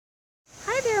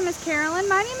is Carolyn.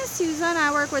 My name is Susan.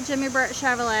 I work with Jimmy Britt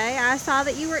Chevrolet. I saw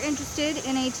that you were interested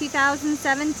in a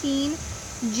 2017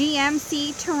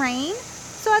 GMC Terrain.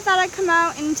 So I thought I'd come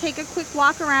out and take a quick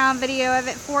walk around video of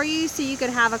it for you so you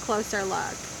could have a closer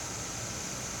look.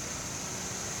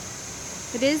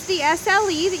 It is the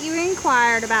SLE that you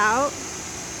inquired about.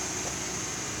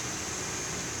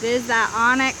 It is that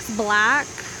onyx black.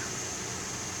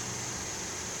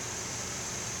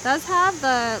 Does have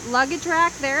the luggage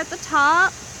rack there at the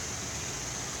top.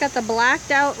 It's got the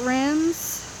blacked out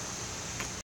rims.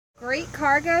 Great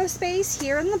cargo space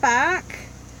here in the back.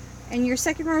 And your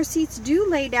second row seats do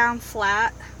lay down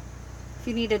flat if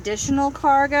you need additional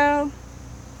cargo.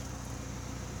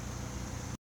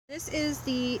 This is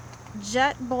the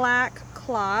jet black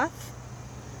cloth.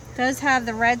 Does have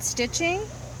the red stitching.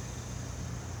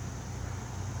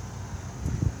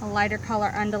 A lighter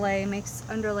color underlay makes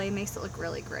it look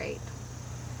really great.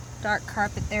 Dark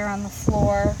carpet there on the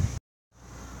floor.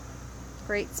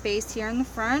 Great space here in the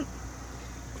front.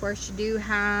 Of course, you do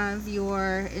have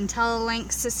your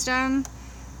IntelliLink system,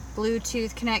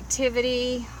 Bluetooth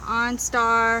connectivity,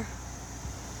 OnStar,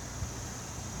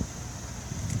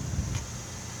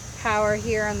 power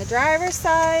here on the driver's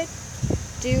side.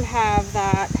 Do have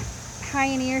that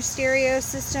Pioneer stereo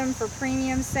system for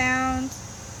premium sound.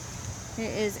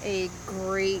 It is a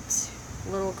great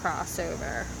little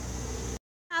crossover.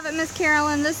 Have it, Miss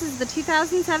Carolyn. This is the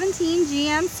 2017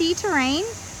 GMC Terrain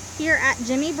here at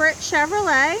Jimmy Britt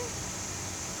Chevrolet.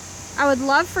 I would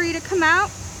love for you to come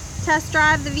out, test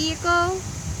drive the vehicle,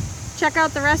 check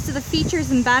out the rest of the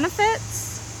features and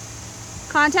benefits.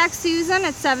 Contact Susan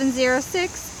at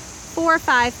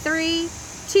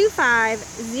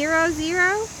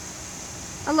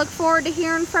 706-453-2500. I look forward to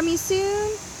hearing from you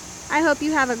soon. I hope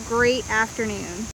you have a great afternoon.